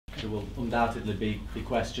there will undoubtedly be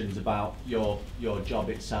questions about your job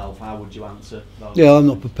itself. How would you answer those? Yeah, I'm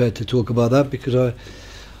not prepared to talk about that because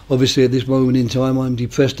obviously at this moment in time I'm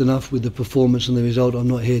depressed enough with the performance and the result. I'm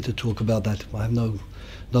not here to talk about that. I have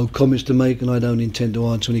no comments to make, and I don't intend to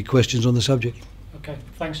answer any questions on the subject. Okay,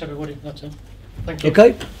 thanks everybody, that's it. Thank you.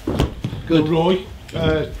 Okay, good. Roy,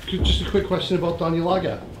 just a quick question about Daniel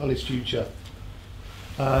Agger and his future.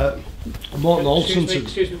 Morton Olsen.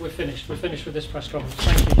 Excuse me, we're finished with this press conference.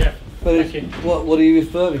 Thank you, Jeff. Thank you. What are you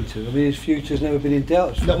referring to? I mean, his future's never been in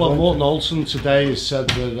doubt. No, well, Morton Olsen today has said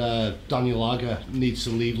that Daniel Agger needs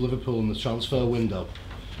to leave Liverpool in the transfer window.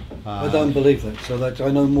 I don't believe that. So that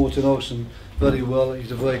I know Morton Olsen very well.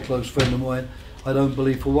 He's a very close friend of mine. I don't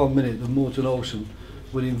believe for 1 minute that Morton Olsen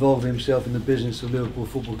would involve himself in the business of Liverpool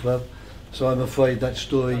Football Club. So I'm afraid that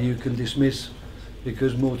story you can dismiss,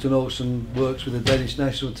 because Morton Olsen works with the Danish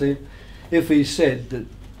national team. If he said that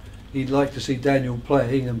he'd like to see Daniel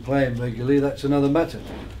playing and playing regularly, that's another matter.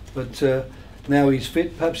 But now he's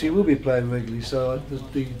fit, perhaps he will be playing regularly. So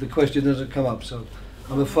the question doesn't come up. So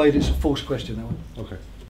I'm afraid it's a false question, that one. Okay.